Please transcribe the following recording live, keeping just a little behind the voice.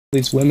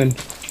These women.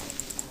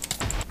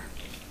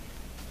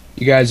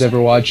 You guys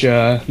ever watch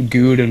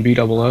Good and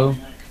B-double-O?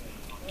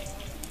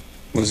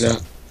 What's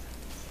that?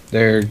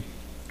 They're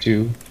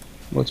two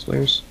Let's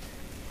Players.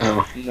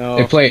 Oh. No,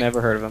 They play-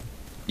 never heard of him.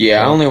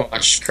 Yeah, I only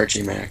watch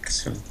Kirchy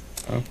Max. So.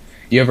 Oh.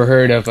 You ever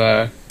heard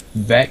of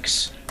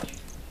Vex?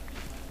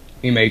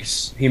 He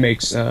makes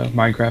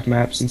Minecraft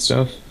maps and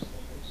stuff.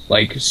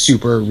 Like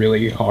super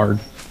really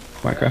hard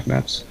Minecraft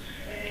maps.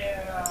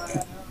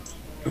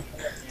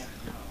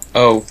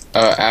 Oh,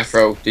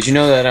 Afro, did you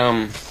know that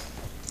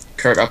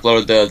Kurt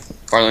uploaded the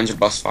Farlanger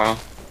bus file?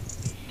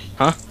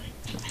 Huh?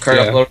 Kurt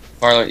Yeah. uploaded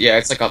Farlanger, yeah,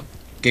 it's like a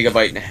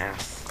gigabyte and a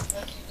half.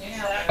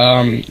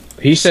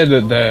 He said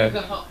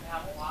that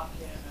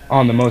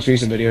on the most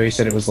recent video, he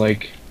said it was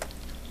like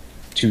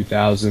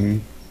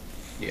 2,000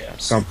 Yeah.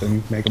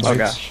 something megabytes. Oh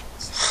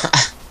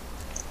gosh.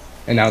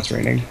 And now it's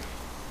raining.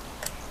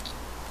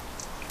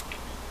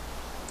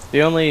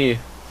 The only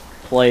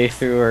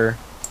playthrough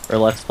or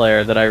let's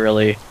player that I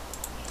really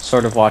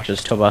sort of watch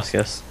is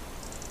Tobuscus.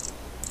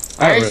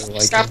 I I don't really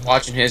like stopped him.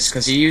 watching his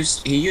because he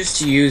used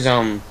to use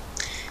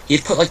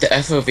he'd put like the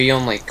FOV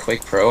on like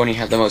Quake Pro and he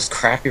had the most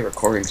crappy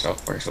recording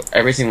software, so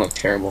everything looked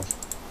terrible.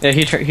 Yeah,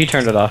 he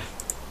turned it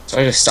off So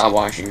I just stopped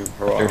watching him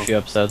for a after a while. few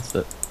episodes.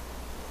 But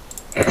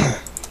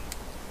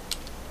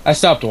I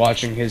stopped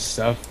watching his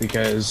stuff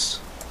because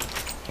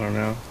I don't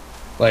know,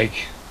 like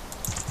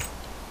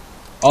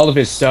all of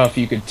his stuff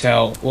you could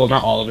tell. Well,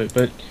 not all of it,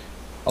 but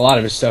a lot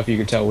of his stuff you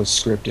could tell was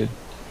scripted,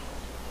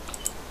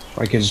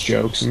 like his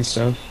jokes and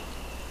stuff.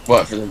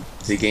 What, for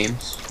the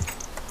games?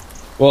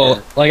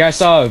 Well, like I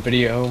saw a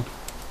video,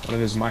 one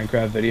of his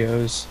Minecraft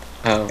videos,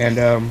 Oh.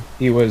 and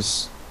he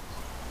was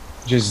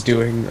just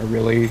doing a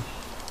really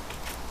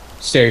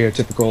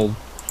stereotypical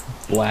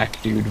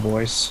black dude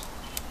voice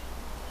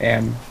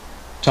and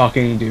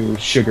talking to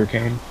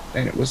sugarcane,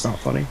 and it was not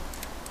funny.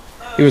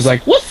 He was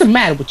like, "What's the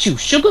matter with you,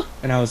 sugar?"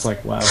 And I was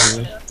like, "Wow,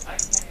 really?"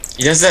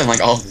 He does that in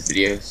like all of his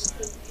videos.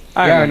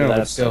 Yeah, I remember know, that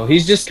but still,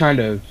 he's just kind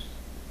of.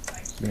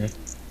 Yeah.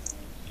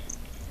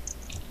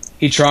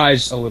 He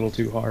tries a little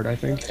too hard, I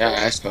think. Yeah,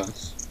 I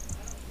suppose.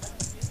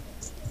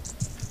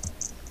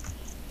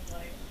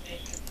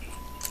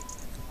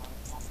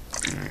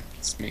 Alright,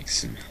 let's make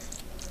some.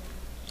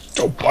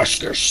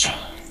 Tobuscus.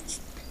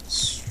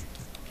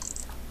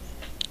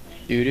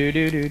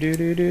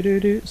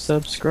 do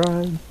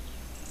subscribe.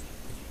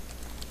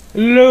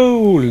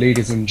 Hello,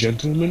 ladies and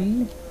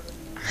gentlemen.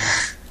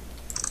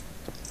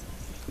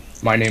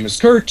 My name is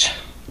Kurt.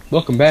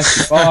 Welcome back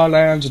to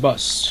Farland's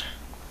Bus.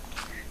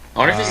 I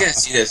wonder if he's gonna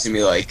see this and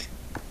be like,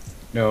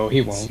 No,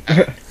 he won't.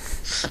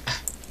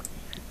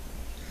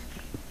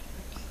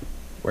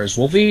 Where's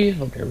Wolfie?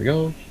 Oh, there we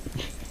go.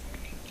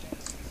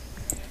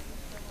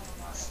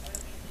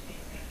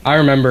 I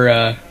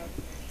remember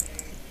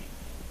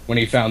when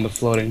he found the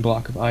floating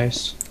block of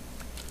ice.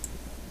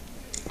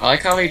 I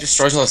like how he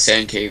destroys all the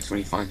sand caves when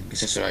he finds them,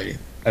 because that's what I do.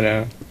 I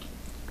know.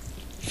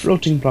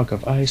 Floating block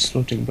of ice,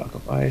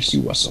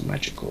 you are so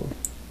magical.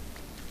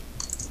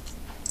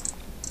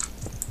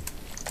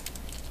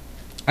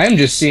 I am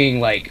just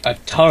seeing like a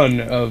ton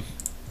of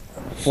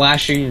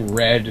flashing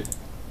red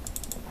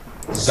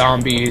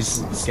zombies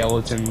and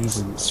skeletons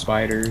and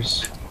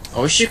spiders.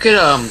 I wish you could,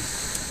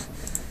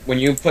 when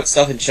you put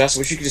stuff in chests, I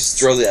wish you could just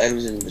throw the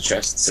items into the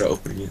chest instead of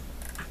opening it.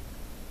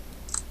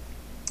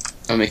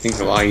 That would make things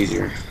a lot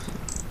easier.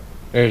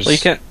 There's Well,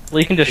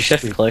 you can just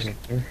shift click.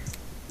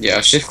 Yeah,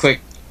 shift click.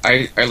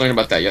 I learned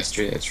about that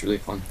yesterday. It's really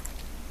fun.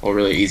 Well,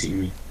 really easy to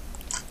me.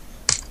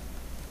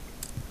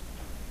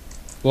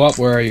 Well,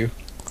 where are you?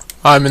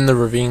 I'm in the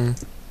ravine,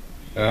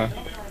 Uh,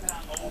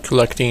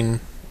 collecting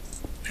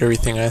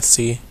everything I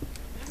see.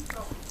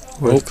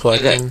 Worth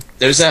collecting.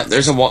 There's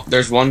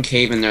one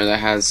cave in there that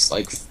has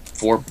like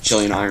 4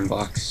 bajillion iron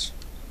blocks.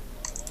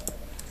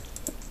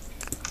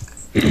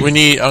 We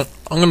need. I'm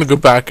gonna go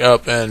back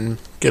up and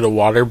get a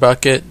water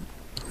bucket,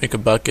 make a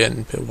bucket,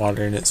 and put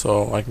water in it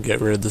so I can get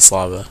rid of this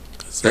lava.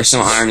 There's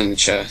some iron in the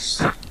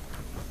chest.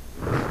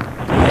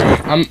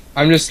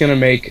 I'm just gonna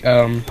make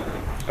a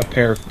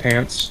pair of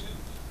pants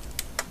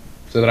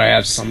so that I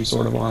have some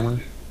sort of armor.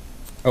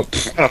 Oh,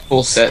 I got a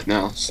full set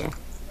now, so.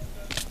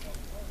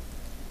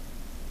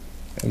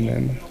 and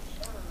then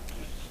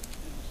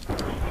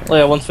Well,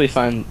 yeah, once we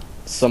find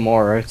some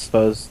more, I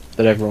suppose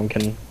that everyone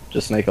can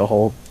just make a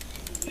whole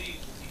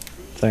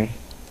thing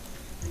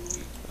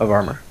of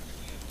armor.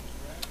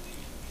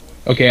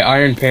 okay,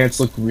 iron pants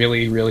look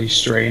really, really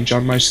strange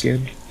on my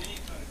skin.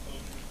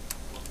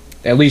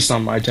 At least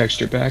on my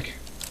texture pack.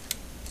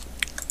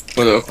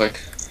 What do they look like?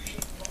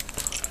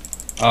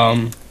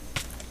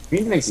 We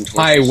need to make some torches.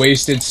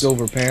 High-waisted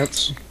silver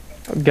pants.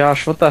 Oh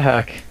gosh, what the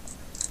heck?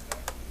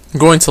 I'm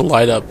going to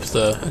light up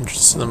the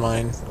entrance to the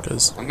mine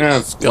because I'm gonna light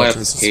up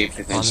skeletons this cave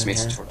and then spawn just in make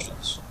some here.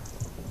 torches.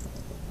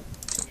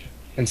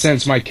 And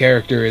since my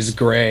character is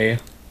gray,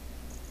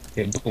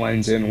 it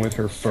blends in with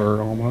her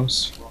fur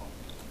almost.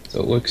 So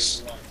it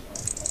looks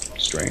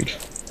strange.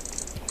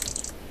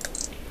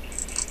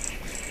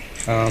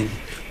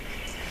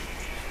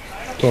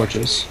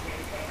 Torches.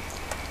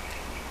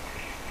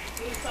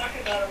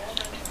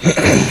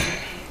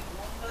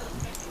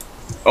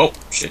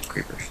 shit,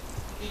 creepers.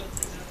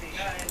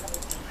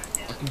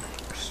 Fucking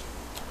creepers.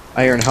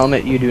 Iron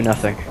helmet, you do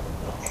nothing.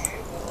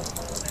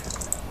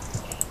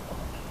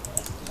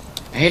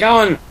 I hate how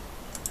on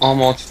all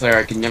multiplayer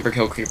I can never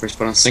kill creepers,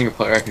 but on single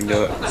player I can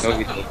do it so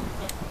easily.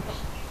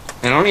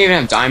 And I don't even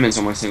have diamonds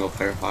on my single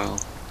player file.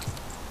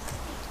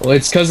 Well,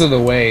 it's because of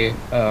the way,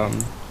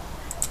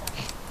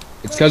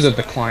 it's because of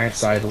the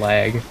client-side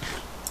lag.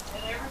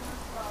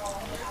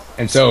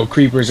 And so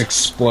creepers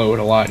explode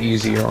a lot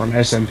easier on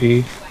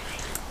SMP.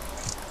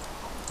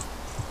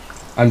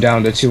 I'm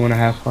down to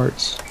 2.5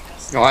 hearts.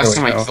 The last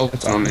There we time I go. killed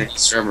That's them awesome. in the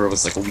server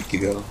was like a week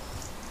ago.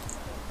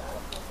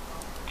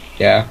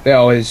 Yeah, they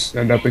always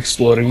end up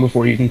exploding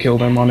before you can kill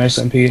them on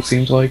SMP, it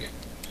seems like.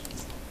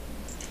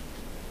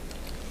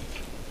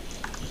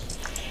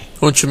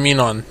 What you mean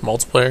on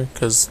multiplayer?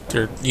 Because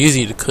they're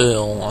easy to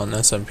kill on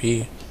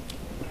SMP.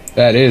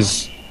 That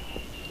is.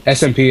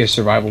 SMP is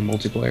survival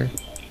multiplayer.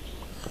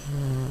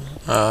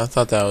 I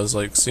thought that was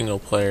like single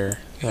player.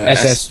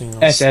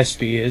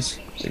 SSP is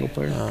single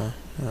player.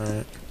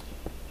 Alright.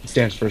 It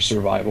stands for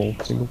survival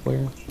single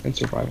player and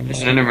survival.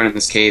 There's an enderman in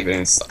this cave,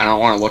 and I don't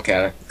want to look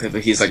at it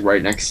because he's like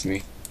right next to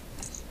me.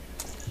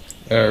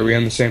 Are we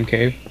in the same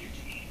cave?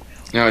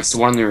 No, it's the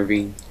one in the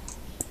ravine.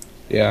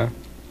 Yeah.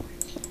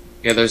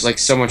 Yeah, there's like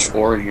so much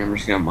ore in here. I'm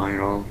just gonna mine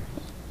it all.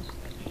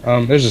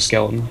 There's a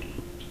skeleton.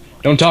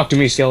 Don't talk to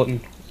me,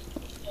 skeleton.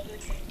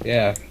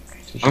 Yeah.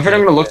 I'm afraid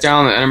I'm gonna look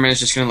down, and the enderman is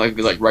just gonna like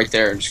be like right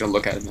there. I'm just gonna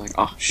look at it and be like,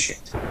 oh shit.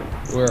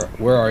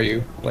 Where are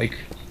you? Like,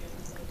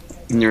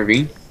 In the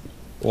ravine?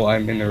 well,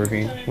 I'm in the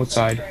ravine. What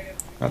side?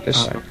 Not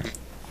this side. Okay.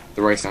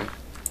 The right side.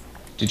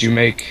 Did you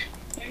make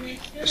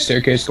a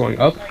staircase going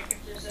up?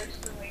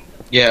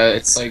 Yeah,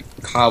 it's like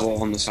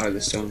cobble on the side of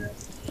the stone.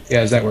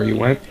 Yeah, is that where you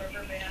went?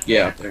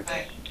 Yeah, up there.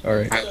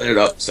 Alright, I lit it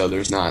up so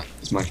there's not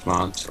as much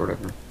mobs or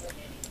whatever.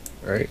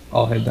 alright.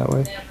 I'll head that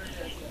way.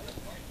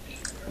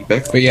 You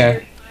better. But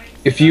yeah,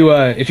 if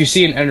you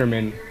see an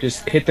Enderman,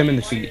 just hit them in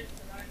the feet.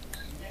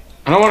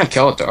 I don't want to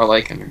kill it though. I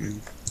like endermen.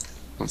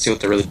 I don't see what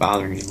they're really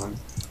bothering me about.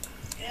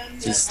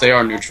 Since they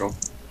are neutral.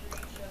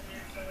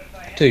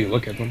 Till you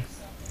look at them.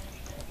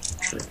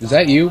 True. Is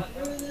that you?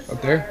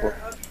 Up there?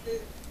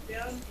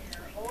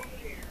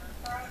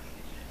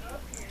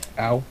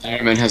 Ow.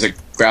 Enderman has a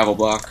gravel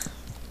block.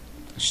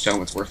 Just tell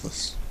him it's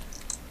worthless.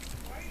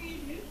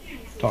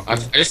 Talk to I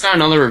me. just found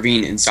another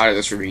ravine inside of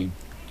this ravine.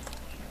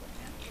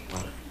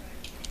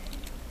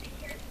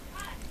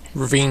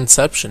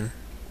 Ravine-ception.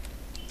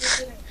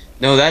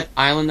 No, that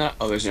island that...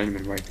 Oh, there's an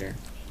enderman right there.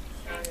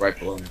 Right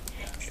below me.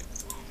 Shit.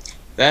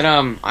 That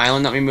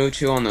island that we moved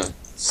to on the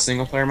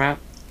single player map?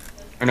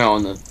 Or no,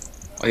 on the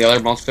other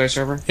multiplayer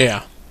server?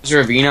 Yeah. There's a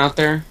ravine out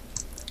there.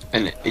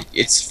 And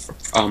it's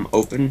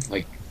open,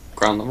 like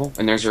ground level.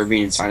 And there's a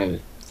ravine inside of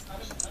it.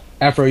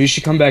 Afro, you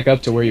should come back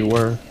up to where you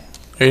were.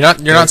 You're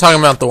not talking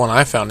about the one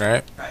I found,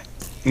 right?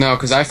 No,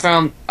 because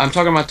I'm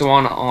talking about the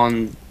one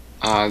on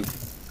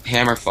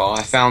Hammerfall.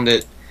 I found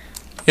it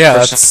Yeah,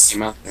 first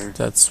time I came out there.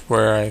 that's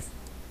where I.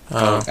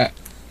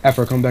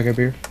 Afro, come back up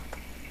here.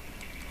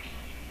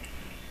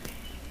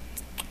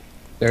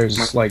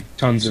 There's like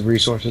tons of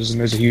resources and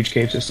there's a huge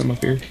cave system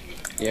up here.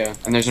 Yeah,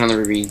 and there's another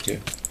ravine too.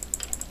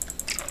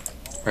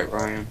 Right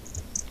where I am.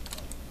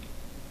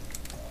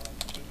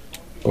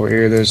 Over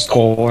here, there's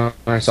coal. And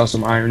I saw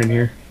some iron in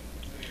here.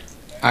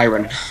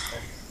 Iron.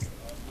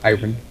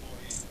 Iron.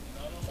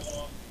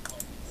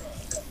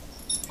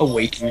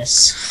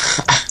 Awakeness.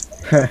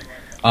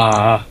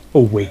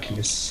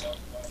 Awakeness.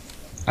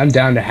 I'm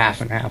down to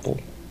half an apple.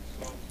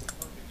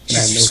 And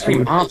I have no There's so many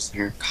food. mobs in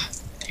here. God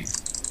damn.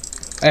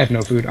 I have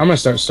no food. I'm gonna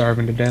start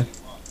starving to death.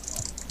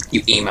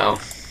 You emo.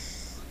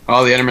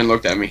 Oh, the enderman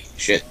looked at me.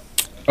 Shit.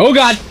 Oh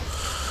god!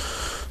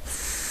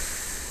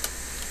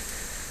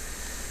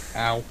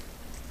 Ow.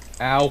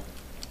 Ow.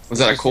 Was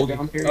that a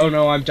cooldown period? Oh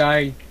no, I'm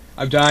dying.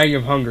 I'm dying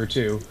of hunger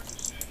too.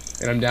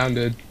 And I'm down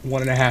to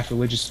 1.5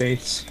 religious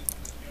faiths.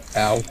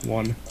 Ow,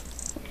 1.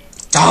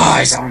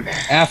 Die, zombie.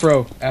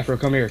 Afro,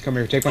 come here,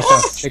 take my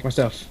stuff, take my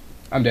stuff.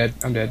 I'm dead.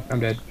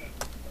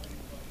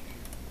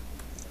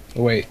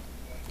 Oh wait.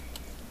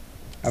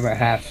 I'm at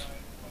half.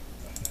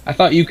 I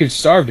thought you could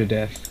starve to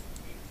death.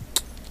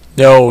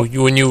 No,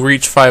 when you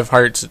reach 5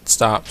 hearts, it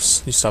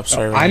stops. You stop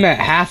starving. I'm at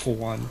half of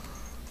 1.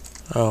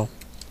 Oh.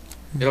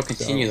 It'll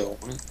continue though,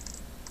 won't it?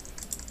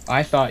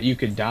 I thought you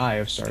could die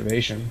of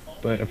starvation,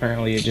 but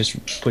apparently it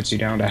just puts you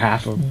down to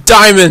half of.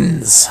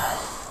 Diamonds!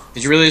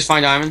 Did you really just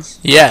find diamonds?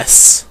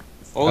 Yes.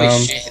 Holy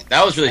shit,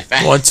 that was really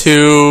fast. 1,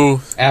 2,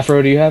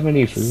 Afro, do you have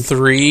any food?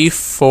 3,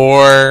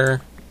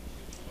 4,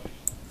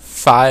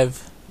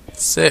 5,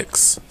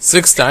 6.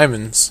 6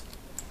 diamonds.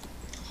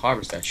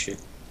 Harvest that shit.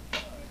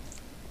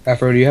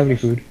 Afro, do you have any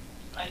food?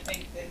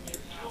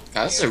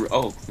 God, this is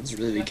a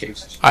really big cave.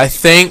 I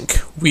think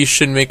I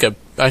should make a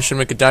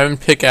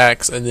diamond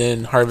pickaxe and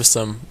then harvest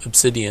some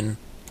obsidian.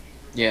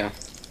 Yeah.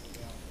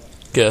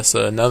 Get us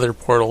another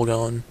portal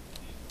going.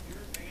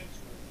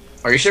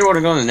 Are you sure we're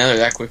gonna go in the nether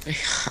that quickly?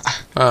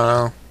 I don't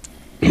know.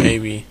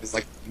 Maybe. It's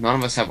like, none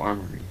of us have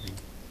armor or anything.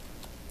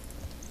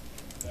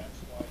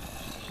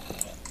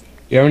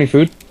 You have any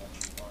food?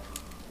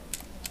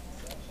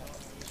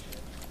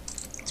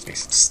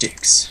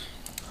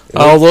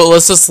 Oh,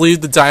 let's just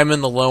leave the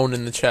diamond alone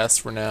in the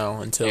chest for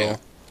now until. Yeah.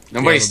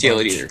 Nobody have a steal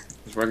it bunch. either,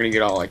 because we're gonna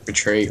get all like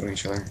betrayed on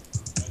each other.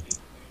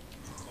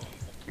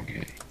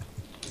 Okay.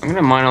 I'm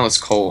gonna mine all this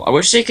coal. I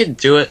wish they could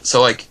do it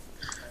so like,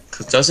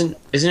 cause isn't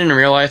it in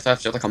real life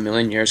after like a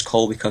million years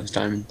coal becomes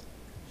diamond?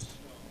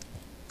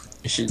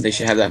 They should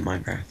have that in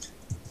Minecraft.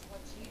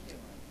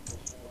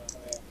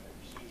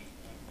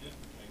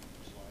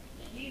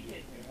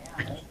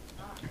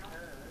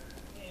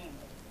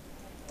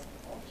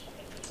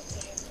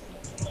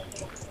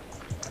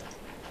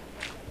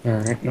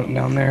 Alright, nothing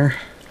down there.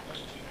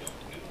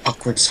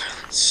 Awkward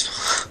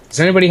silence. Does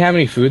anybody have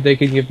any food they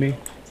could give me?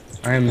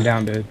 I am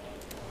down to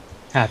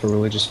half a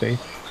religious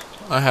faith.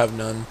 I have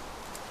none.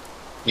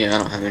 Yeah, I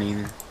don't have any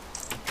either.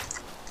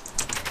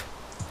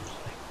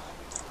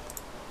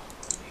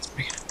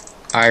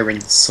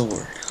 Iron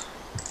sword.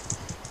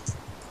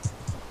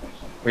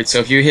 Wait, so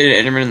if you hit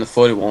an Enderman in the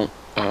foot, it won't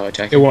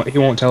attack you? He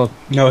won't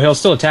No, he'll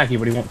still attack you,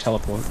 but he won't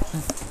teleport.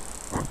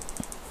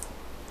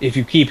 If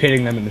you keep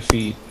hitting them in the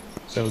feet.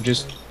 So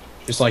just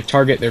like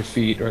target their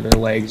feet or their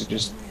legs and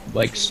just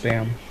like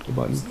spam the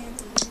button.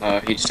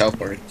 He just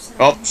teleported.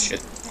 Oh,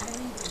 shit.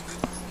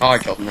 Oh, I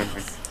killed him, never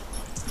mind.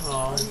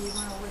 Oh,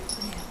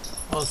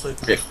 I was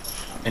like Rip.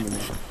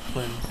 Enderman.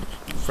 playing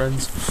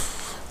friends.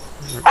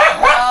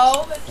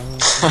 No.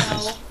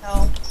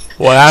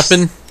 What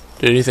happened?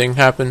 Did anything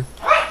happen?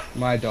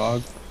 My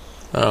dog.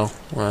 Oh,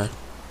 well,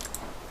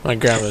 my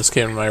grandma's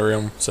came to my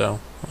room, so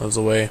I was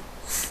away.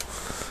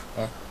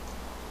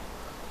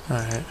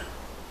 Alright.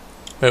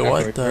 Wait,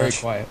 what Very, very the?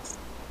 quiet.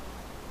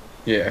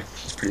 Yeah,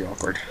 it's pretty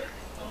awkward.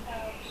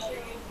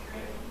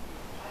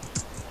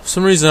 For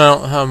some reason I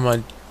don't have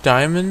my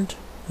diamond.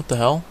 What the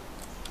hell?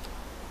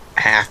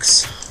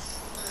 Axe.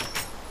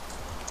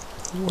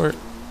 Where?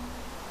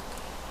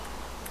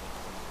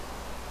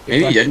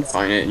 Maybe you didn't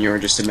find it and you were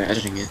just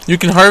imagining it. You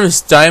can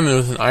harvest diamond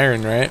with an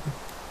iron, right?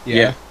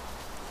 Yeah.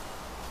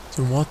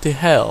 So what the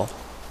hell?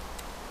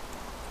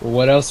 Well,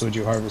 what else would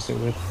you harvest it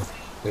with?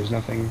 There's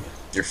nothing.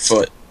 Your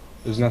foot.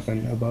 There's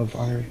nothing above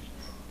iron.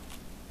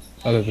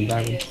 Other than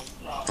diamond.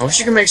 I wish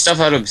you could make stuff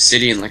out of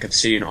obsidian, like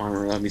obsidian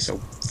armor. That'd be so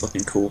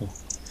fucking cool.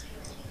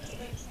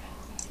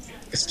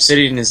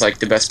 Obsidian is like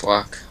the best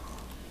block.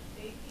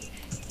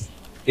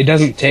 It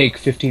doesn't take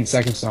 15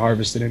 seconds to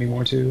harvest it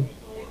anymore, too.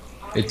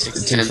 It Takes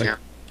takes 10 like now.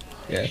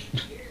 yeah.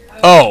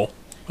 Oh,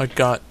 I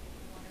got.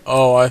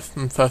 Oh, I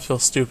feel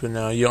stupid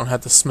now. You don't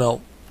have to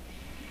smelt.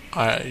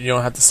 You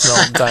don't have to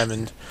smelt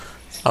diamond.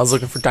 I was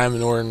looking for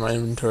diamond ore in my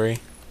inventory.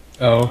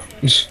 Oh.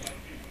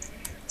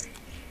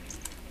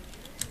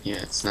 Yeah,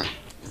 it's not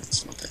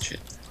that shit.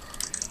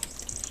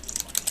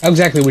 How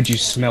exactly would you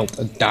smelt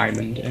a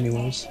diamond,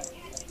 anyways?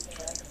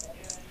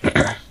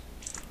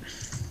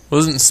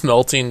 Wasn't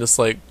smelting just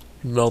like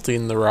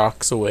melting the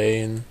rocks away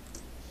and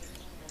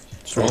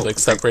sort of like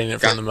separating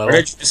it from the metal?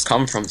 Where did you just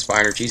come from,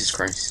 Spider? Jesus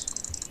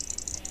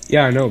Christ.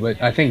 Yeah, I know,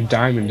 but I think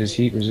diamond is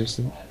heat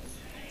resistant.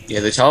 Yeah,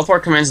 the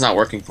teleport command's not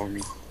working for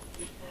me.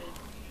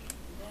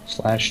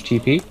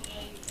 /TP?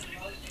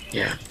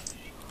 Yeah.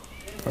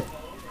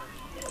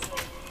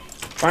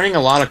 Finding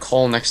a lot of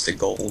coal next to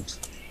gold.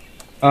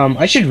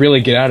 I should really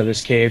get out of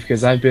this cave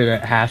because I've been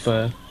at half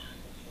a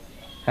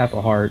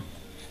heart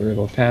for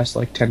the past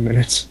like 10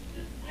 minutes.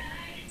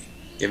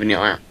 You have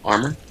any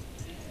armor?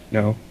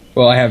 No.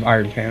 Well, I have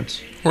iron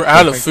pants. We're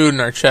out of food in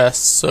our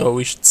chests, so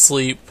we should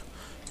sleep,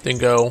 then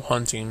go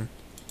hunting.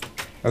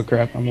 Oh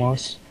crap, I'm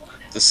lost.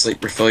 To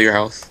sleep, refill your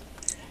health.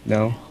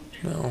 No.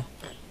 No.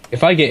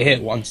 If I get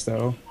hit once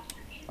though,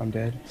 I'm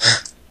dead.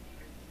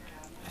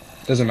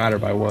 Doesn't matter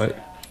by what.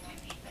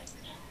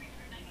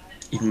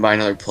 You can buy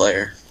another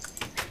player.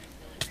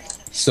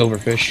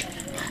 Silverfish.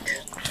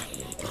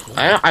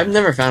 I've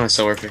never found a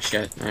silverfish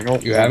yet. I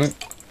don't. You haven't?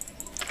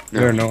 No.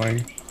 They're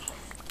annoying.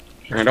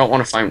 And I don't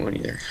want to find one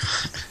either.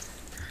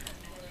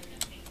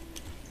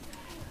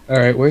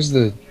 Alright, where's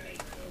the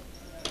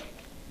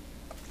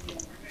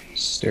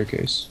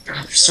staircase?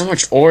 God, there's so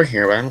much ore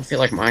here, but I don't feel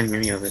like mining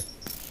any of it.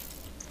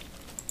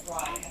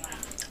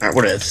 Alright,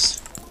 what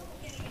is?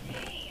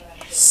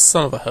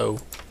 Son of a hoe.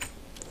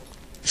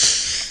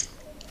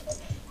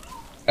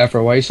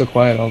 Afro, why are you so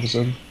quiet all of a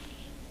sudden?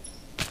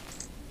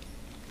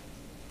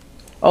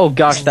 Oh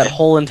gosh, that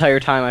whole entire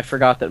time I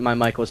forgot that my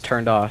mic was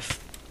turned off.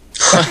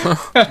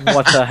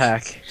 What the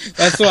heck?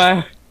 That's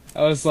why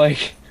I was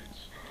like...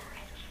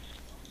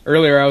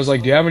 Earlier I was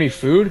like, do you have any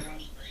food? Do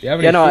you have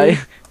any Yeah,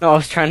 food? I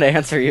was trying to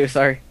answer you,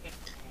 sorry.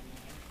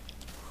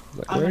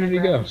 Like, where did he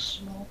go?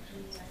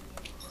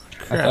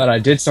 I thought I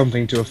did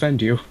something to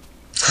offend you.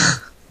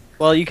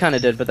 Well, you kinda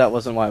did, but that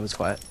wasn't why I was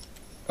quiet.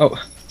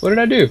 Oh, what did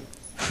I do?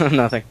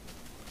 Nothing.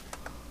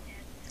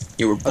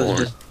 You were I was born.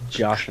 just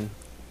joshing.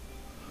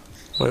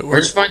 Wait,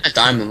 Where'd you find that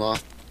diamond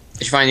lock?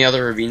 Did you find the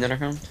other ravine that I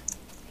found?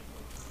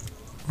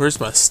 where's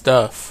my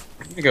stuff?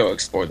 I'm gonna go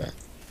explore that.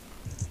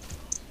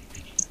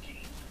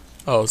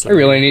 Oh, I sorry.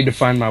 really need to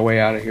find my way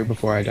out of here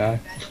before I die.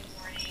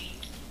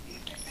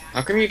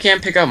 How come you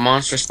can't pick up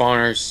monster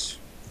spawners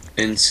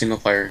in single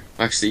player?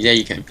 Actually, yeah,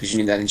 you can, because you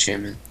need that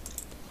enchantment.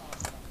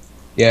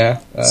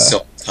 Yeah,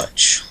 Silk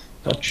touch.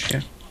 touch.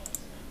 Yeah.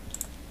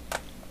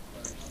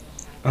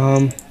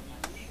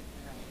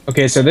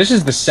 Okay, so this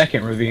is the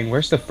second ravine.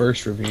 Where's the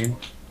first ravine?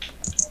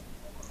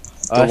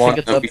 The I one think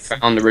it's that up. we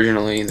found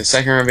originally. The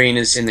second ravine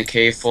is in the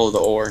cave full of the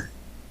ore.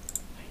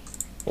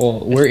 Well,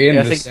 we're in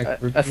I the think second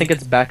ravine. I think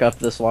it's back up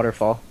this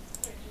waterfall.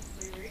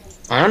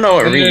 I don't know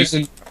what And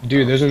ravine.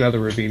 dude, there's another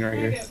ravine right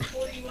here.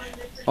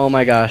 Oh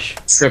my gosh!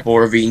 Triple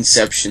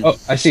Ravine-ception. Oh,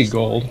 I see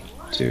gold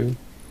too.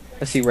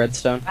 I see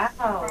redstone.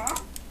 Wow.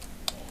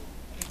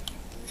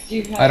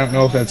 I don't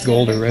know if that's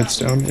gold or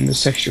redstone in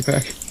this texture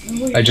pack.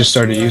 I just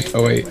started using.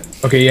 Oh wait.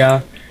 Okay,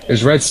 yeah.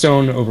 There's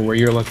redstone over where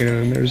you're looking,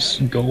 and there's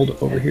gold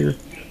over here.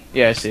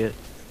 Yeah, I see it.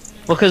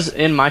 Well, because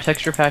in my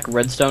texture pack,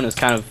 redstone is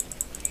kind of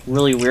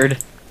really weird.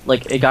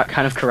 Like, it got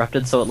kind of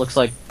corrupted, so it looks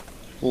like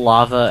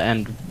lava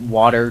and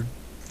water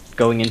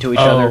going into each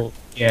other. Oh,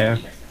 yeah.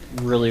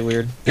 Really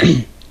weird.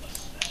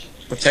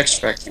 What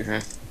texture pack do you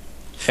have?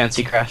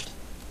 Fancy craft.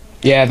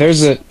 Yeah,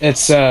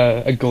 it's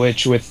a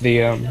glitch with the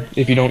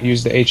if you don't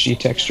use the HD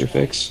texture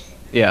fix.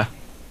 Yeah.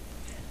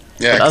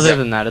 Yeah, But 'cause other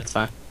than that, it's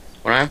fine.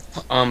 when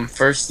I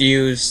first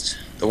used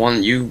the one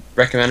that you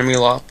recommended me a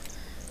lot,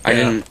 I Yeah.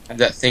 didn't have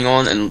that thing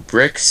on, and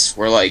bricks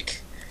were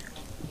like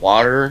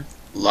water,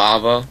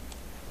 lava,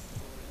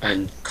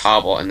 and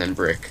cobble, and then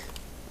brick.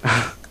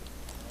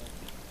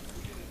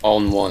 All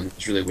in one.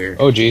 It's really weird.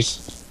 Oh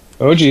jeez.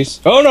 Oh jeez.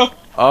 Oh no.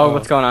 Oh,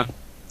 what's going on?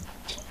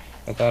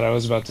 I thought I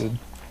was about to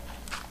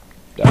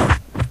die.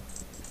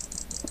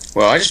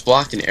 Well, I just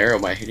blocked an arrow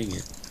by hitting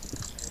it.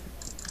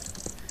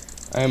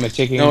 I am a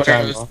ticking No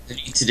time arrows bomb.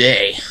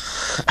 today.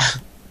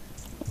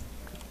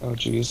 Oh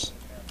jeez.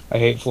 I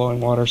hate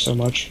flowing water so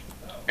much.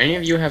 Any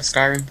of you have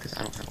Skyrim? Because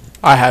I don't have one.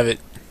 I have it.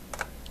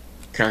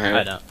 Can I have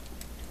I it? don't.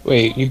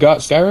 Wait, you got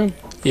Skyrim?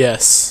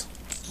 Yes.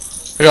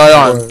 I got it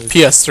on Or-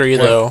 PS3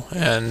 What? though,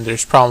 and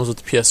there's problems with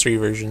the PS3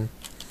 version.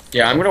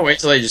 Yeah, I'm gonna wait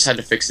till they just had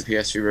to fix the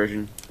PS3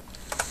 version.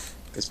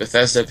 Because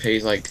Bethesda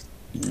pays like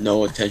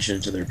no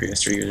attention to their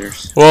PS3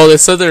 users. Well, they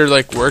said they're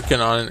like working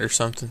on it or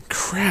something.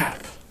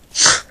 Crap.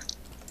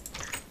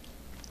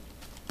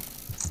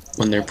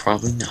 When they're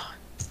probably not.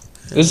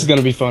 This is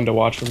gonna be fun to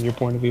watch from your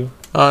point of view.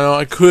 I don't know.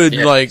 I could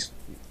Yeah. like,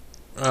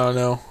 I don't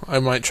know. I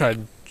might try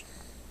to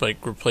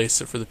like replace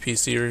it for the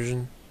PC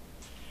version.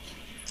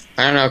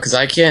 I don't know, because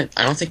I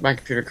don't think my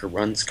computer could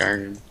run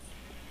Skyrim.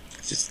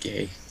 It's just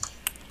gay.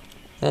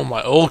 Well,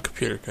 my old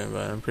computer can,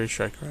 but I'm pretty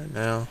sure I can right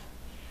now.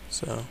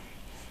 So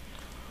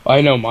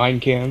I know mine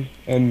can,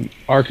 and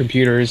our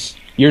computers.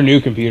 Your new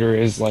computer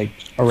is like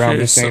around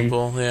pretty the same.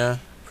 simple, yeah,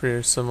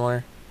 pretty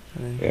similar.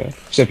 I mean, Yeah,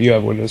 except you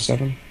have Windows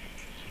 7,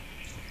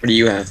 What do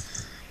you have?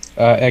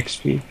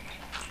 XP.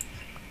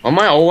 Well,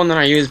 my old one that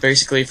I use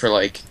basically for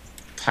like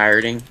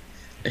pirating,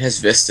 it has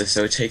Vista,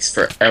 so it takes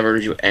forever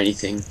to do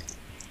anything.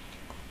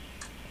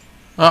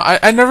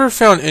 I never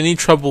found any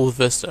trouble with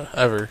Vista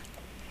ever.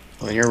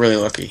 Well, you're really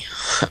lucky.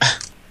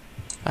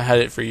 I had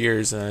it for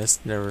years and I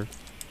just never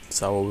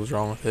saw what was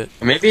wrong with it.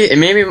 Maybe it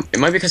might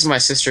be because of my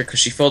sister, because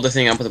she filled the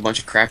thing up with a bunch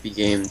of crappy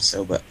games.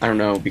 So, but I don't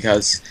know,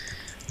 because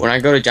when I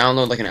go to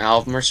download like an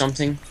album or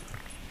something,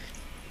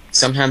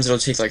 sometimes it'll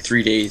take like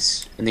 3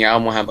 days, and the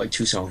album will have like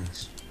 2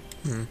 songs.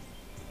 Do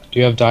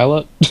you have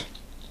dial-up?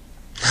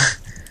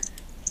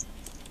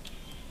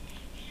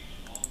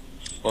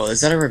 Well,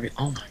 is that a ravine?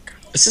 Oh my god,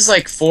 this is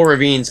like 4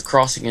 ravines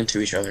crossing into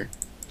each other.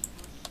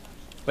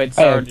 Wait,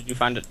 Sarah, have- did you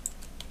find it?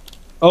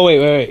 Oh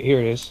wait, here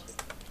it is.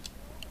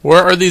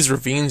 Where are these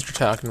ravines you're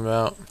talking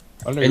about?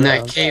 In that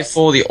Underground. cave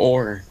full of the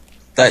ore.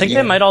 I think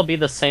they might all be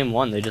the same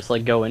one. They just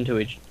like go into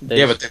each.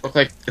 Yeah, but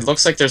it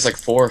looks like there's like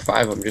 4 or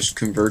 5 of them just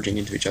converging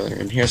into each other.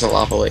 And here's a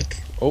lava lake.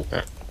 Oh,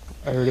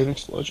 I heard an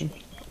explosion.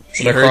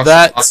 Should You I heard cross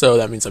that? the- So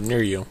that means I'm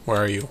near you. Where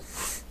are you?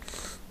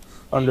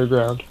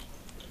 Underground.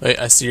 Wait,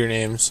 I see your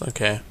names.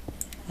 Okay.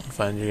 I'll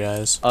find you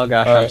guys. Oh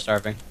gosh, I'm Alright.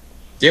 starving.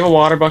 Do you have a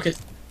water bucket?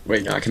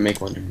 Wait, no, I can make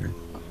one. Never mind.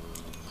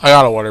 I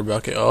got a water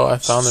bucket. Oh, I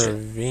found the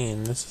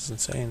ravine. This is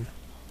insane.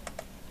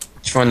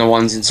 Did you find the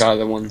ones inside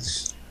the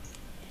ones?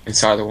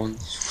 Inside the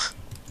ones?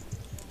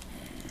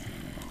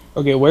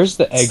 Okay, where's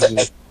the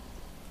exit?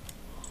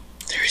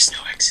 There is no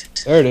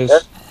exit. There it is.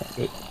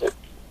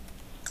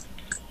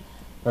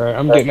 Alright,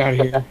 I'm getting out of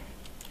here.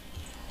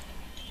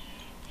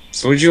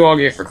 So what did you all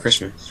get for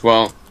Christmas?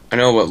 Well, I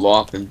know what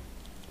Lop and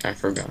I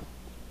forgot.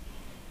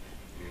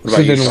 What So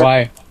about you? then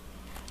why?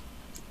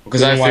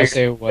 Because Then I why figured,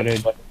 say what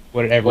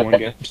did everyone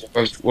get?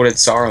 what did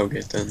Sorrow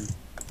get then?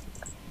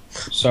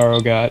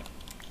 Sorrow got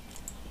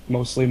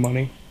mostly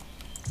money.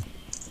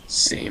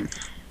 Same.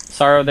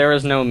 Sorrow, there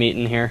is no meat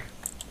in here.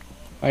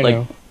 I Like-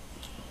 know.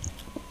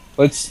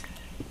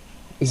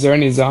 Is there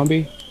any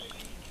zombie?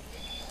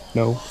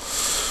 No.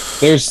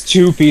 There's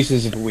 2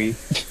 pieces of wheat.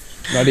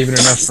 Not even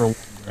enough for one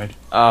bread.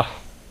 Oh,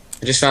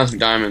 I just found some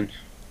diamond.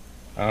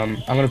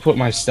 I'm gonna put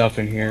my stuff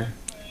in here.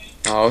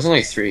 Oh, it was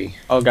only 3.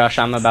 oh gosh,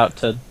 I'm about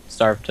to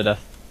starve to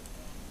death.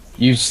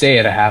 You stay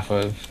at a half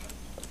of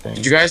thing.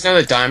 Did you guys know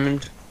that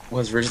diamond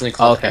was originally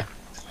called Okay.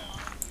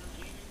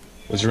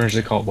 Was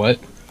originally called what?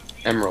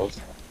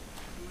 emerald?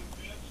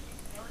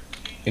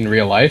 In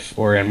real life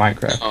or in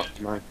Minecraft? Oh,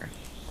 Minecraft.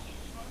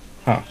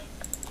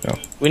 No.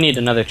 We need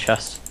another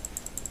chest.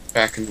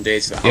 Back in the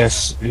days of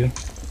Yes. Yeah.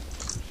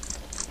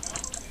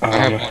 I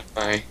have one in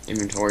my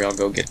inventory. I'll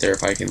go get there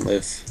if I can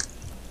live.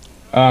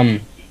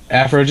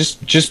 Afro,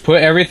 just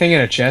put everything in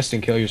a chest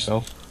and kill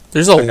yourself.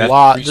 There's a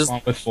lot.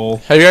 Respawn with full.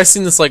 Have you guys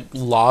seen this like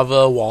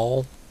lava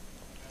wall?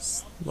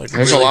 Like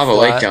There's really a lava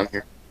flat. lake down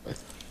here.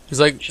 There's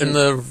like in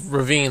the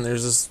ravine.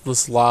 There's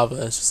this lava.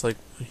 It's just like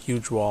a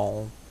huge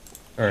wall.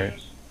 All right.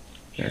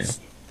 There you go.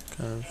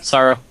 Kind of.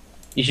 Sorrow,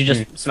 you should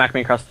just smack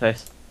me across the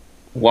face.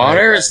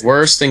 Water is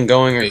worse than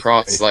going Wait,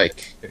 across wait.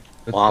 like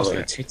lava.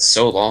 It takes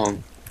so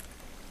long.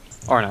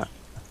 Or not.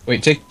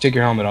 Wait, take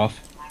your helmet off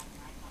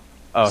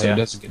Oh, so it yeah.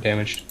 doesn't get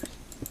damaged.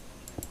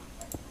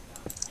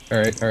 All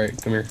right,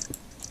 come here.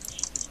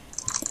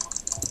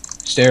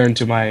 Stare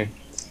into my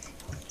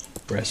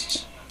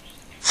breasts.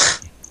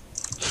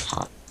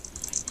 Hot.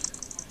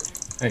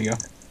 There you go.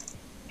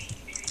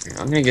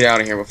 I'm gonna get out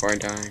of here before I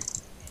die.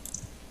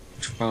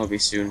 Which will probably be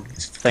soon.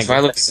 Thank If I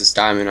you. lose this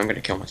diamond, I'm gonna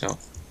kill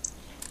myself.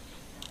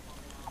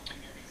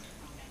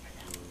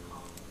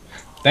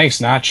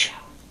 Thanks, Notch.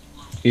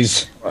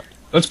 He's. What?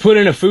 Let's put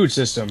in a food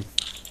system.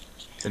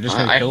 They're just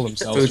gonna I kill hate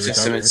the themselves. food to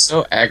system. recover. It's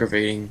so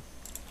aggravating.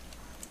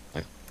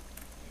 Like,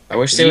 I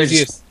wish they The would just...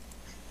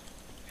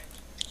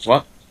 easiest.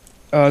 What?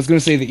 I was gonna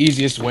say the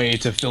easiest way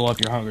to fill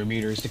up your hunger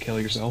meter is to kill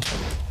yourself.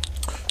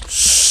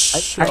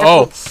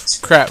 Oh,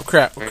 crap.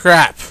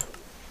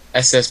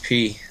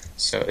 SSP.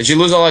 So, did you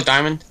lose all that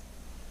diamond?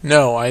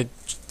 No, I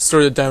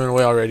stored the diamond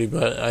away already,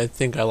 but I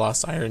think I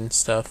lost iron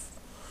stuff.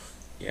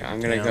 Yeah,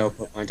 I'm gonna Yeah. go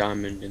put my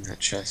diamond in that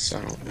chest so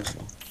I don't lose it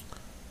all.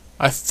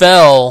 I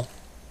fell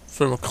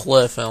from a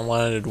cliff and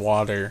landed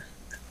water,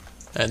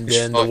 and Which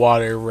then the fuck?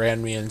 water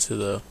ran me into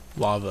the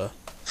lava.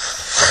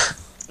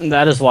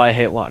 That is why I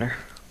hate water.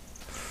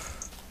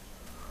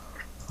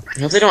 I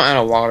hope they don't add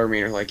a water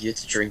meter, like, you have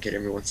to drink it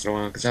every once in a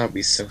while, because that would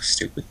be so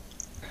stupid.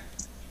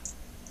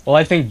 Well,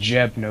 I think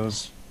Jeb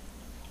knows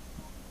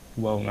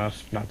well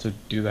enough not to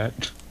do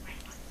that.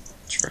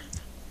 Sure.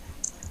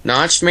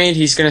 Notch made,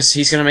 he's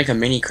gonna make a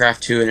Minecraft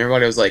 2, and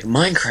everybody was like,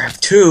 Minecraft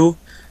 2?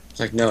 It's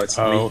like, no, it's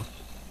me.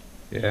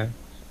 Yeah.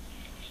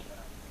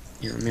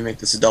 Yeah, let me make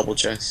this a double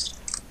chest.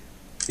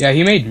 Yeah,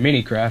 he made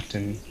Minecraft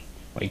in,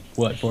 like,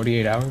 what,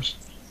 48 hours?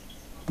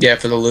 Yeah,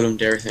 for the Ludum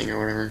Dare thing or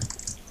whatever.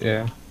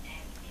 Yeah.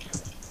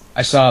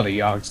 I saw the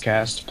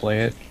Yogscast play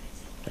it.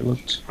 It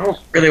looked... I don't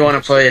really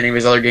want to play any of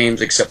his other games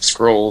except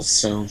Scrolls,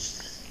 so...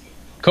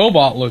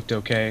 Cobalt looked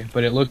okay,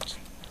 but it looked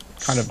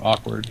kind of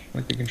awkward,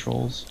 like the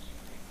controls.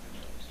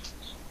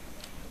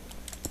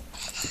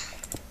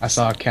 I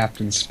saw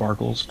Captain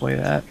Sparkles play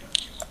that.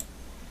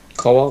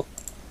 Cobalt?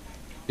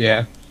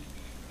 Yeah.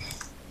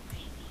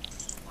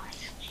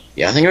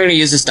 Yeah, I think I'm gonna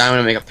use this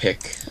diamond to make a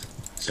pick.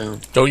 So,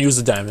 Don't use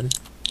the diamond.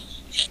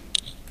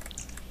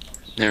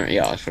 there,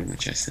 yeah, I'll put it in my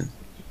chest then.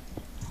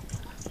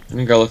 I'm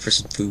gonna go look for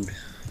some food.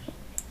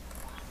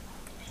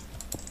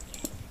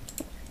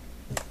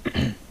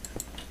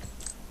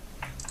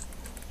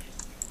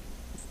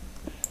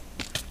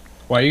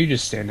 Why are you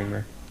just standing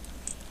there?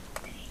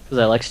 Because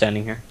I like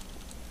standing here.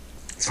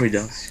 That's what he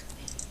does.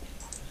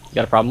 You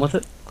got a problem with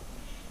it?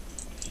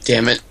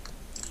 Damn it.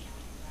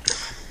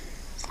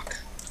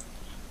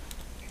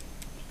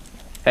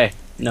 Hey,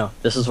 no.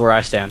 This is where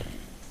I stand.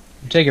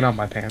 I'm taking off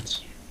my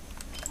pants.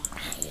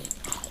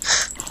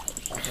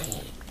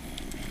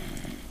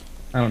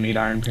 I don't need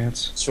iron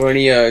pants. So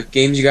any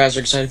games you guys are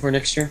excited for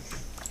next year?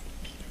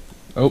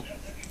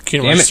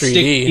 Kingdom Damn Hearts it,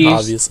 3D, stickies.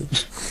 obviously.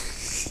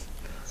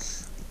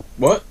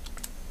 What?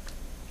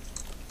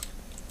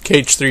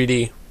 Cage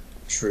 3D.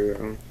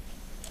 True.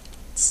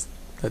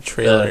 That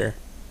trailer.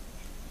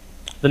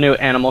 The new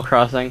Animal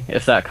Crossing,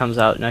 if that comes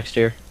out next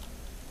year.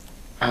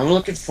 I'm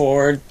looking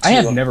forward to... I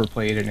have never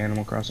played an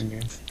Animal Crossing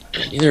game.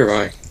 Neither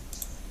have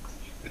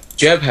I.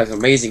 Jeb has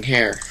amazing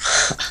hair.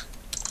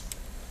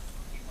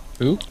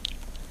 Who?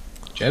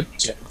 Jeb?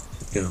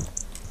 No.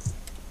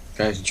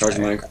 Guy's in charge of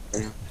Minecraft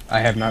right now. I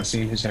have not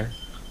seen his hair.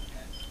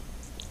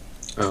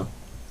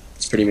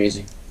 It's pretty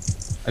amazing.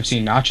 I've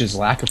seen Notch's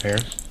lack of hair.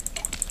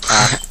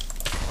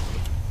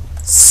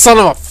 Son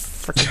of a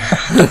frick.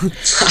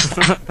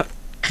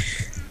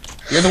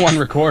 You're the one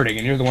recording,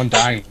 and you're the one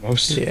dying the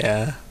most.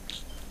 Yeah.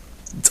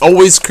 It's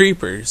always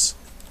creepers.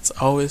 It's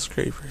always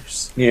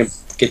creepers. Need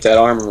to get that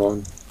armor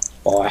on.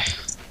 Boy.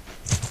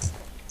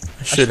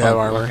 I should have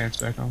armor. Pants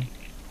back on.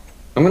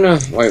 I'm gonna...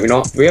 Wait,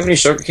 do we have any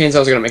sugar canes? I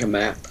was gonna make a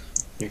map.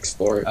 And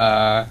explore it.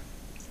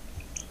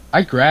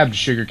 I grabbed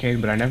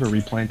sugarcane, but I never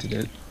replanted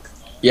it.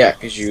 Yeah,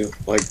 because you,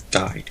 like,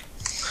 died.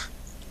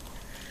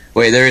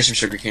 Wait, there is some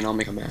sugar cane. I'll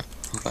make a map.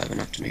 If I have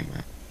enough to make a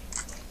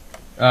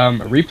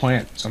map.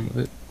 Replant some of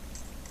it.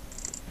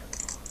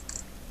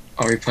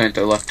 I'll replant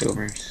the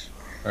leftovers.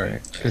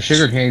 Alright. Because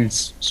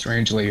sugarcane's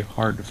strangely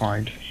hard to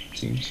find, it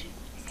seems.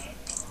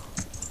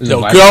 There's a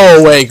No,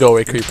 vitamin- go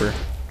away, creeper.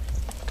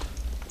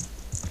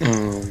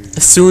 Um,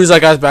 As soon as I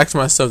got back to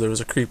my stuff, there was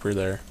a creeper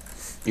there.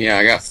 yeah,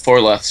 I got 4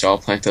 left, so I'll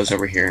plant those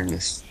over here in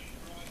this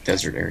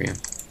desert area.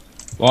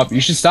 Well, you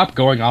should stop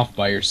going off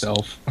by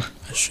yourself.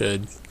 I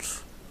should.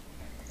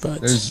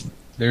 But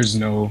There's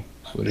no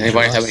footage.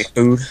 Anybody of have us. any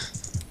food?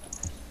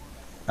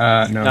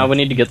 No. No, we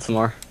need to get some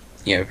more.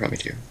 Yeah, we probably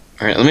do.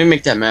 Alright, let me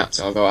make that map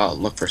so I'll go out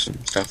and look for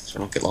some stuff so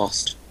I don't get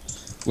lost.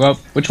 Well,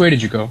 which way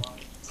did you go?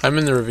 I'm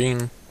in the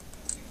ravine.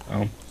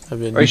 Oh. I've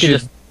been. Or you should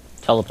just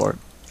teleport.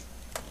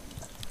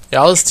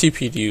 Yeah, I'll just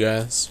TP to you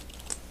guys.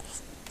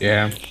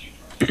 Yeah.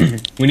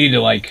 We need to,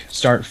 like,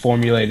 start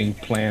formulating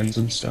plans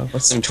and stuff.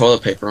 Put some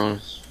toilet paper on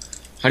us.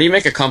 How do you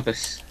make a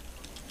compass?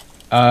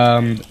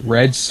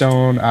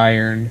 Redstone,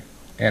 iron,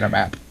 and a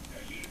map.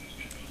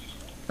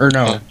 Or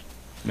no. Oh.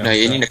 No,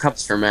 you need a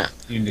compass for a map.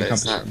 You need a but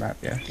compass it's for a map,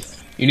 yeah.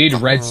 You need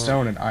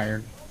redstone and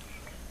iron.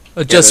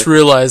 I just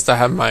realized I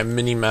have my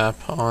mini map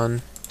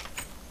on.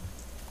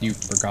 You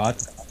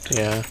forgot?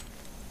 Yeah.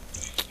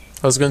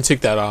 I was gonna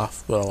take that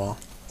off, but oh well.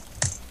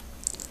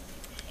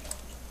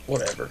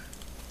 Whatever.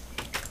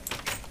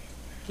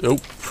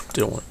 Nope,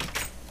 didn't want.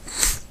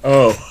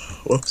 Oh,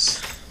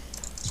 whoops.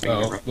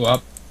 Oh, go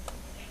up.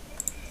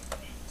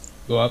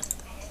 Go up.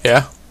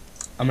 Yeah.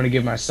 I'm gonna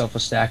give myself a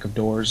stack of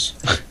doors.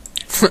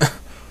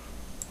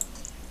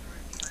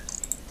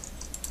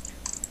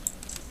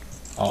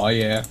 Oh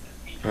yeah.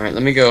 Alright,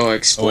 let me go Oh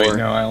explore. wait,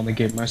 no, I only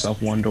gave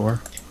myself one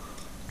door.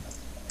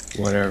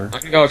 Whatever. I'm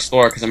gonna go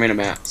explore because I made a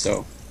map,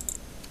 so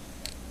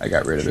I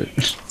got rid of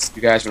it. see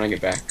you guys when I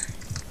get back.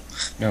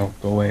 No,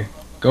 go away.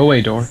 Go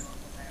away, door.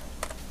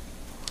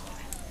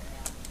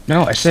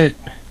 No, I said,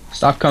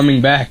 stop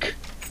coming back.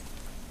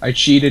 I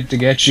cheated to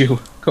get you.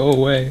 Go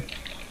away.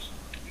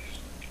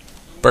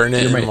 Burn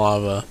it You're in my-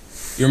 lava.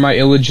 You're my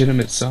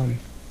illegitimate son.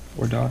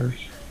 Or daughter.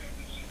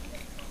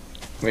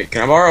 Wait,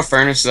 can I borrow a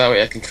furnace so that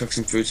way I can cook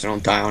some food so I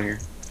don't die on here?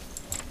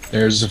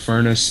 There's a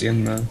furnace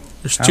in the...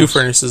 There's House. 2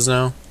 furnaces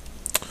now.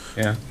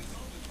 Yeah.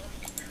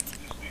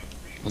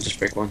 I'll just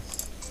pick one.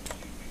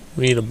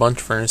 We need a bunch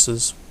of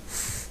furnaces.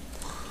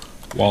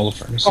 Wall of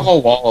furnaces. A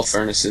whole wall of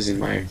furnaces in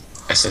my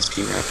SSP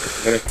map.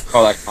 I'm gonna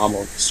call that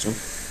cobblestone.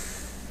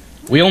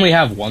 We only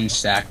have one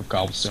stack of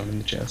cobblestone in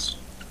the chest.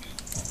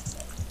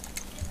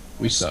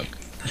 We suck.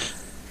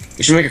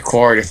 You should make a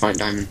quarry to find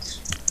diamonds.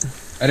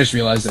 I just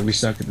realized that we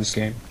suck at this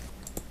game.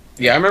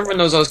 Yeah, I remember when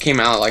those came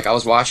out. Like I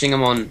was watching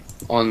them on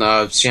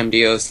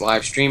Shamdio's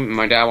live stream, and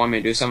my dad wanted me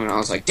to do something, and I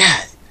was like,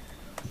 "Dad,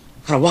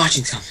 I'm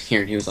watching something here,"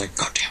 and he was like,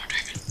 "God damn it,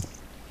 Ivan."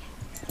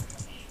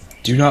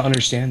 Do you not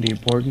understand the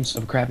importance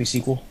of a crappy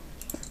sequel?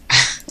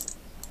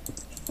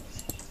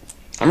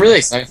 I'm really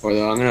excited for it,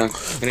 though. I'm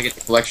gonna get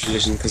the collection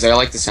edition because I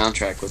like the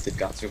soundtrack what they've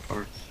got so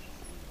far.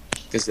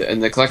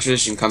 And the collection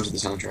edition comes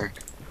with the soundtrack.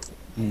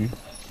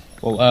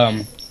 Well,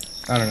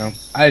 I don't know.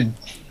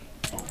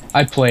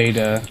 I played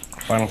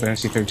Final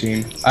Fantasy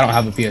 13. I don't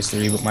have a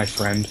PS3, but my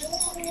friend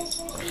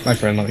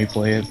let me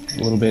play it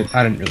a little bit.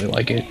 I didn't really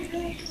like it.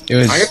 It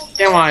was... I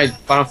understand why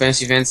Final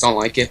Fantasy fans don't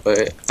like it,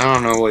 but I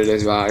don't know what it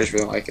is about it. I just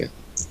really like it.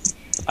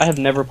 I have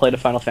never played a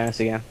Final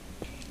Fantasy game.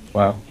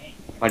 Wow.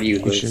 Why do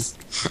you We lose?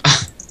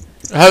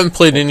 I haven't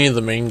played any of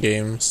the main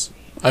games.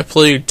 I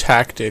played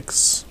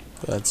Tactics.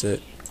 But that's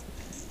it.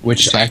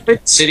 Which I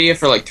played Cydia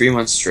for like 3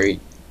 months straight.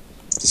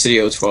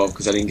 Cydia 012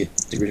 because I didn't get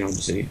the original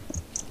Cydia.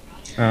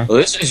 Huh. Well,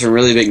 this is some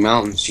really big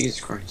mountains. Jesus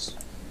Christ.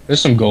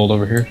 There's some gold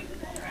over here.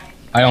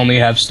 I only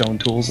have stone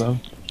tools though.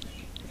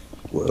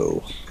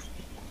 Whoa.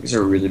 These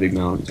are really big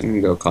mountains. I'm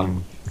gonna go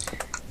climb.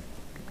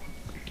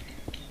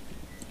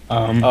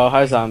 Oh,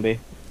 hi, zombie.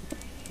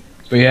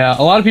 But yeah,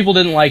 a lot of people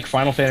didn't like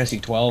Final Fantasy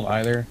 12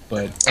 either.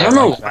 But I don't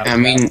know. liked that I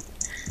one. mean,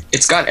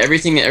 it's got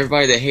everything that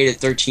everybody that hated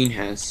 13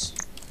 has.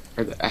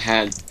 Or that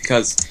had.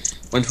 Because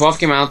when 12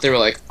 came out, they were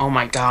like, oh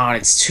my god,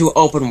 it's too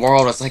open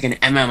world. It's like an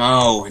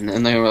MMO. And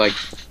then they were like,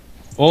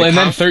 well, and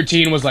then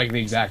 13 was like the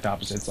exact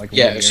opposite. It's like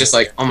yeah, linear. it's just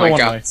like, oh Go my one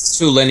god, way. it's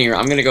too linear.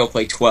 I'm gonna go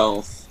play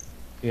 12.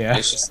 Yeah.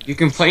 It's just, you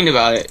complained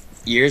about it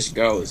years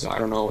ago, so I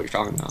don't know what you're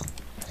talking about.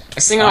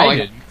 That's the thing I I don't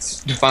like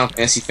didn't. Final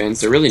Fantasy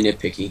fans. They're really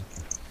nitpicky.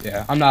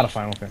 Yeah, I'm not a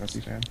Final Fantasy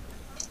fan.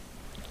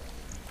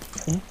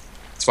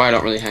 That's why I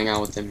don't really hang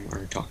out with them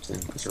or talk to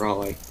them because they're all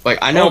like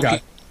I know Oh,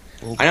 God.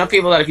 I know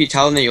people that if you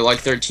tell them that you like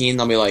 13,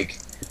 they'll be like,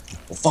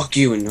 well, fuck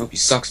you and hope you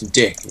suck some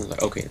dick. And I was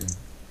like, okay then.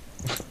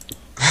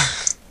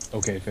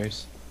 Okay,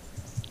 face.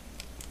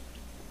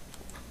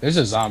 There's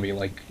a zombie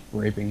like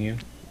raping you.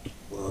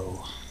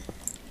 Whoa.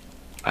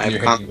 and I have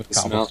you're a hitting it with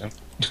constant smell.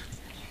 cobblestone.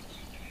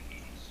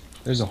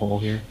 There's a hole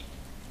here.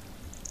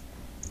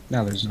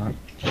 Now there's not.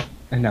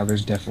 And now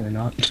there's definitely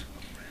not.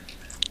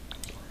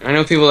 I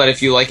know people that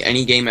if you like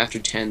any game after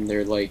 10,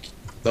 they're like,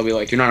 they'll be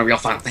like, you're not a real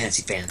Final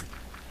Fantasy fan.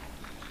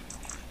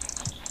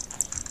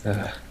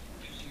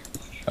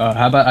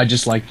 How about I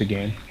just like the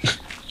game?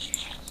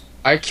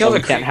 I killed Oh, a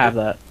we can't creeper. have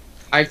that.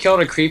 I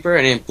killed a creeper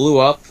and it blew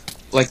up.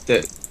 Like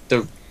the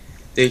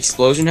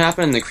explosion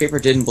happened and the creeper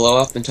didn't blow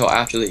up until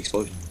after the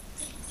explosion.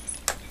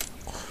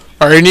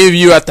 Are any of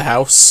you at the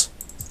house?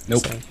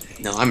 Nope.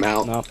 No, I'm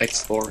out Nope.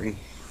 exploring.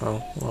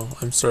 Oh, well,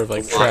 I'm sort of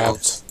like Wow.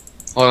 trapped.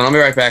 Hold on, I'll be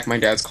right back. My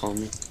dad's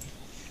calling me.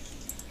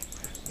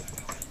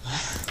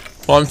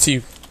 Well, I'm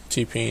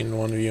TPing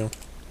one of you.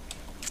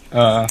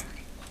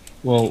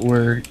 Well,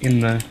 we're in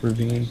the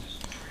ravine.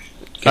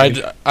 I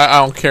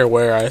don't care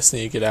where, I just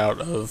need to get out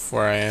of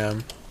where I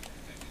am.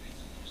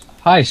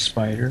 Hi,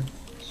 spider.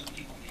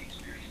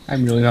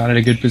 I'm really not in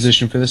a good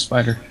position for this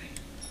spider.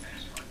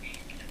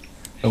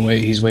 Oh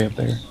wait, he's way up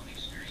there.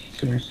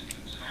 Come here.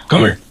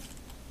 Come here!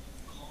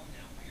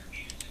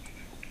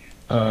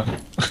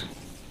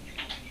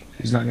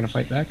 He's not gonna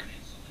fight back?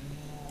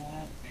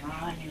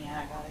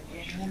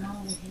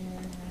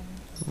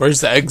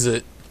 Where's the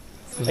exit?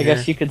 I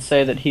guess you could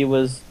say that he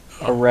was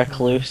a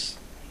recluse.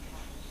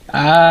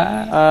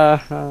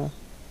 Yeah!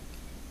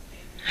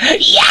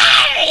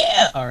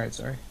 Alright,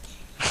 sorry.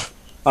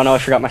 Oh no, I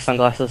forgot my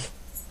sunglasses.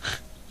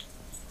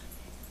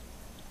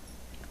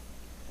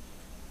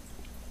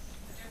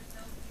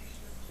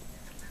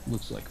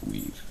 Looks like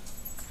we've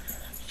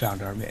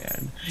found our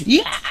man.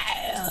 Yeah!